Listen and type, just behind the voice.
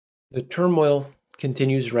The turmoil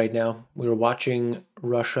continues right now. We're watching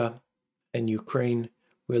Russia and Ukraine.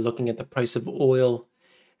 We're looking at the price of oil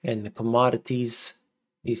and the commodities,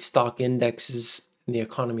 the stock indexes, and the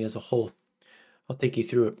economy as a whole. I'll take you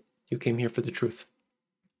through it. You came here for the truth.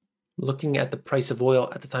 Looking at the price of oil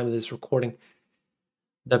at the time of this recording,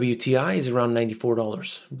 WTI is around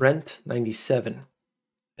 $94, Brent 97.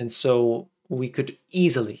 And so we could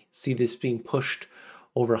easily see this being pushed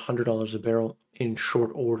over $100 a barrel in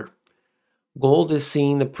short order. Gold is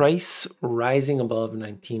seeing the price rising above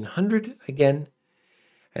 1900 again.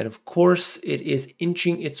 And of course, it is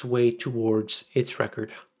inching its way towards its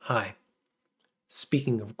record high.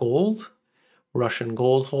 Speaking of gold, Russian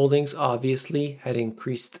gold holdings obviously had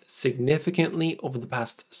increased significantly over the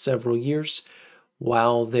past several years,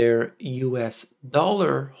 while their US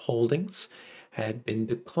dollar holdings had been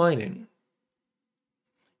declining.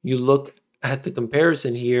 You look at the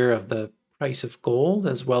comparison here of the price of gold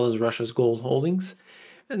as well as Russia's gold holdings,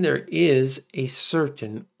 and there is a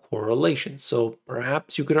certain correlation. So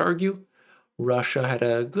perhaps you could argue Russia had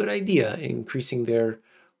a good idea in increasing their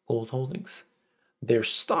gold holdings. Their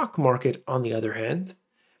stock market, on the other hand,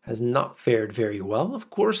 has not fared very well, of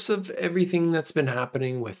course, of everything that's been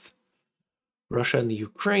happening with Russia and the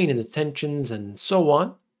Ukraine and the tensions and so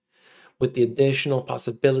on, with the additional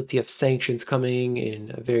possibility of sanctions coming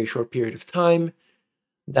in a very short period of time.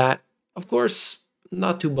 That, of course,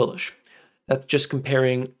 not too bullish. That's just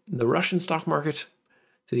comparing the Russian stock market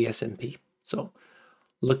to the S&P. So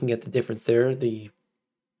looking at the difference there, the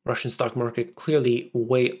Russian stock market clearly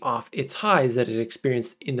way off its highs that it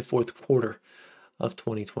experienced in the fourth quarter of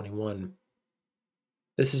 2021.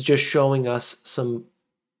 This is just showing us some,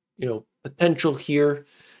 potential here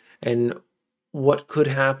and what could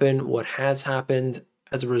happen, what has happened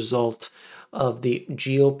as a result of the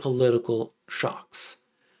geopolitical shocks.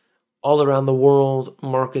 All around the world,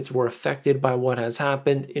 markets were affected by what has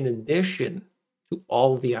happened, in addition to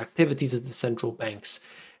all of the activities of the central banks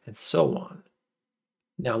and so on.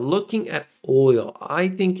 Now, looking at oil, I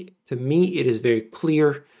think to me it is very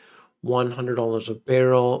clear $100 a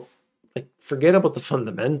barrel. Forget about the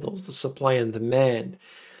fundamentals, the supply and demand,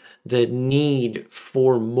 the need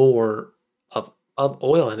for more of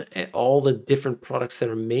oil and all the different products that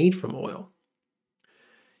are made from oil.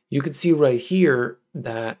 You can see right here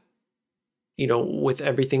that, with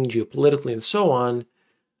everything geopolitically and so on,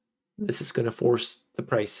 this is going to force the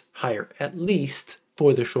price higher, at least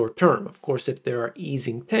for the short term. Of course, if there are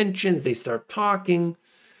easing tensions, they start talking,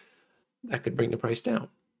 that could bring the price down.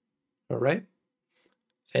 All right.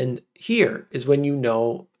 And here is when you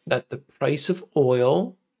know that the price of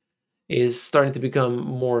oil is starting to become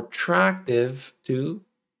more attractive to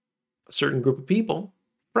a certain group of people.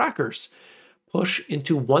 Frackers push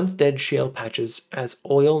into once dead shale patches as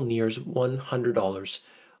oil nears $100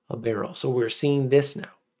 a barrel. So we're seeing this now.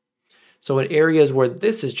 So in areas where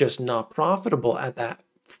this is just not profitable at that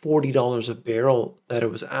 $40 a barrel that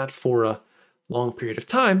it was at for a long period of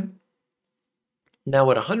time,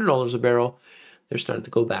 now at $100 a barrel, they're starting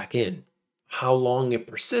to go back in. How long it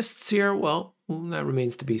persists here, well, that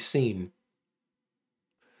remains to be seen.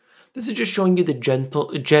 This is just showing you the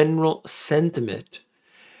general sentiment.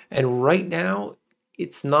 And right now,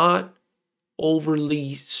 it's not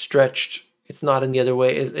overly stretched. It's not in the other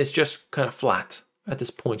way. It's just kind of flat at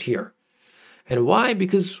this point here. And why?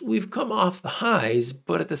 Because we've come off the highs,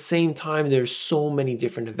 but at the same time, there's so many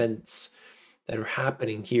different events that are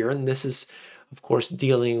happening here. And this is, of course,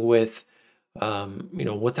 dealing with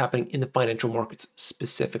what's happening in the financial markets,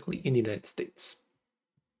 specifically in the United States.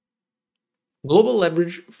 Global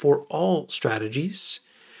leverage for all strategies,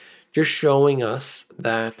 just showing us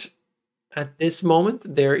that at this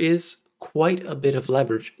moment, there is quite a bit of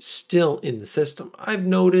leverage still in the system. I've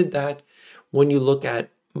noted that when you look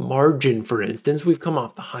at margin, for instance, we've come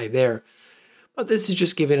off the high there, but this is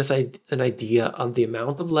just giving us an idea of the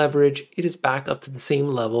amount of leverage. It is back up to the same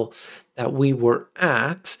level that we were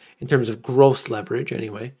at in terms of gross leverage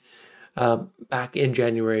anyway, back in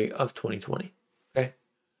January of 2020, okay?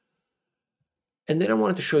 And then I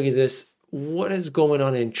wanted to show you this. What is going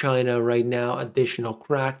on in China right now? Additional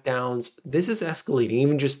crackdowns. This is escalating,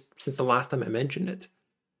 even just since the last time I mentioned it.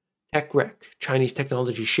 TechRec, Chinese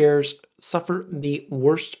technology shares suffer the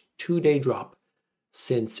worst two-day drop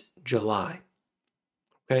since July.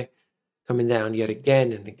 Okay, coming down yet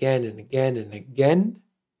again and again and again and again.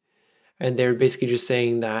 And they're basically just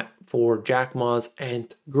saying that for Jack Ma's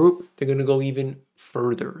Ant Group, they're going to go even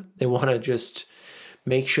further. They want to just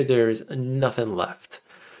make sure there's nothing left.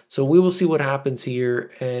 So we will see what happens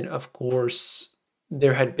here. And of course,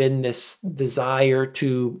 there had been this desire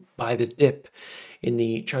to buy the dip in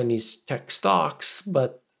the Chinese tech stocks,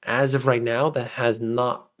 but as of right now, that has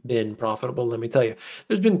not been profitable. Let me tell you,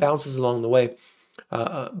 there's been bounces along the way,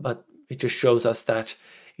 but it just shows us that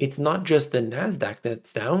it's not just the NASDAQ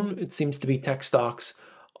that's down. It seems to be tech stocks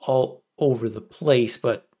all over the place,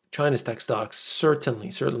 but China's tech stocks certainly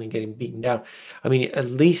getting beaten down. I mean, at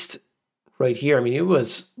least right here, I mean, it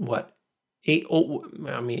was what,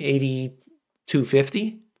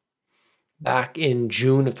 8250 back in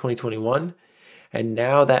June of 2021. And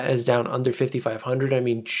now that is down under 5,500. I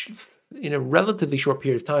mean, in a relatively short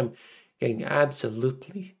period of time, getting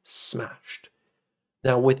absolutely smashed.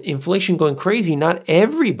 Now, with inflation going crazy, not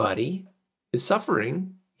everybody is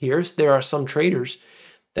suffering. There are some traders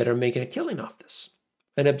that are making a killing off this.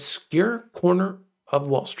 An obscure corner of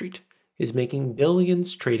Wall Street is making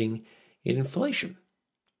billions trading in inflation.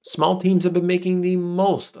 Small teams have been making the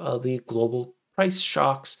most of the global price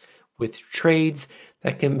shocks with trades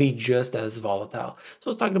that can be just as volatile. So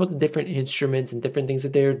it's talking about the different instruments and different things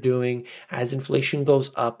that they're doing. As inflation goes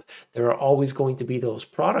up, there are always going to be those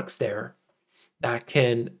products there that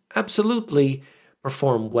can absolutely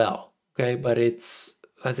perform well. Okay, but it's,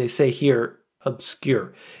 as they say here,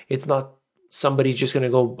 obscure. It's not somebody's just going to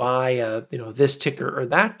go buy this ticker or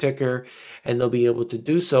that ticker and they'll be able to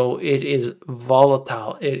do so. It is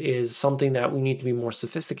volatile. It is something that we need to be more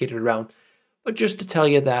sophisticated around. But just to tell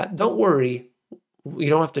you that, don't worry, you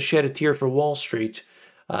don't have to shed a tear for Wall Street.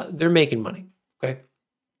 They're making money, okay?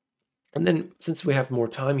 And then since we have more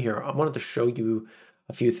time here, I wanted to show you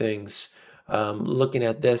a few things. Looking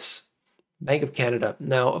at this, Bank of Canada.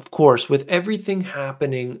 Now, of course, with everything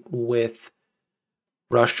happening with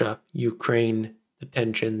Russia, Ukraine, the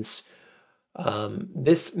tensions,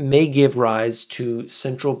 this may give rise to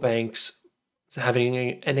central banks having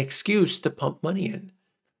an excuse to pump money in.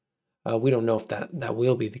 We don't know if that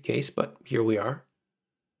will be the case, but here we are.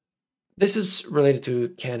 This is related to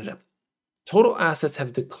Canada. Total assets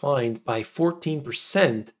have declined by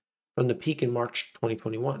 14% from the peak in March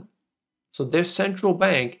 2021. So their central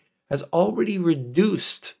bank has already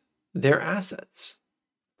reduced their assets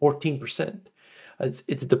 14%. It's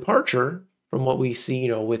a departure from what we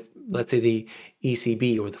see, with, let's say, the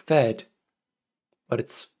ECB or the Fed, but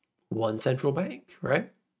it's one central bank,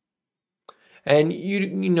 right? And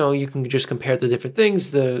you can just compare the different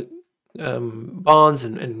things, the bonds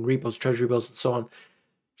and repos, treasury bills, and so on,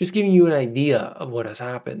 just giving you an idea of what has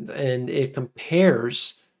happened. And it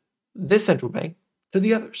compares this central bank to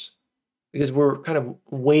the others, because we're kind of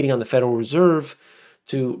waiting on the Federal Reserve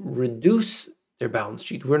to reduce their balance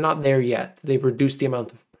sheet. We're not there yet. They've reduced the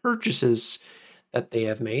amount of purchases that they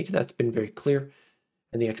have made. That's been very clear.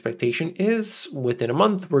 And the expectation is within a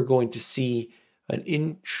month, we're going to see an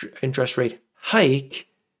interest rate hike.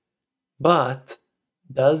 But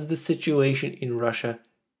does the situation in Russia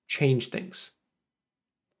change things?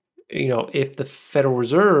 If the Federal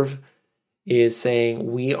Reserve is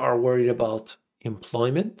saying we are worried about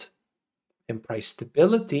employment and price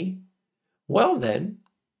stability, well then,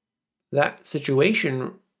 that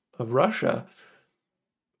situation of Russia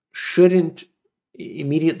shouldn't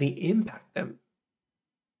immediately impact them.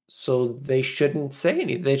 So they shouldn't say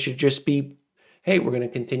anything. They should just be, hey, we're going to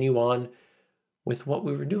continue on with what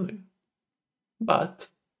we were doing. But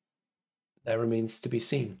that remains to be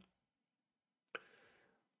seen.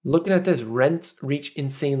 Looking at this, rents reach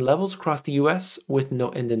insane levels across the US with no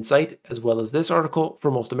end in sight, as well as this article. For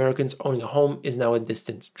most Americans, owning a home is now a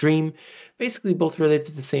distant dream. Basically, both relate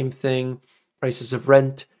to the same thing. Prices of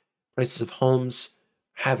rent, prices of homes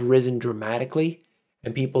have risen dramatically,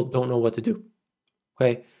 and people don't know what to do.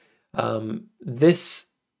 Okay. This,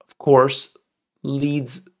 of course,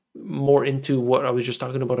 leads more into what I was just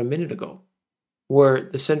talking about a minute ago, where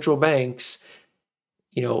the central banks,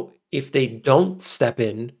 if they don't step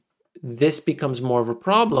in, this becomes more of a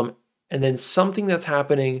problem. And then something that's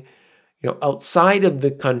happening, outside of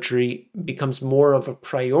the country becomes more of a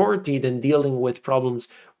priority than dealing with problems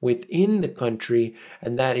within the country.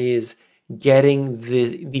 And that is getting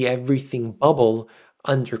the everything bubble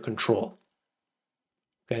under control.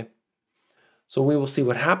 Okay. So we will see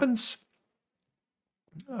what happens.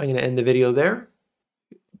 I'm going to end the video there.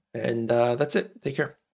 And that's it. Take care.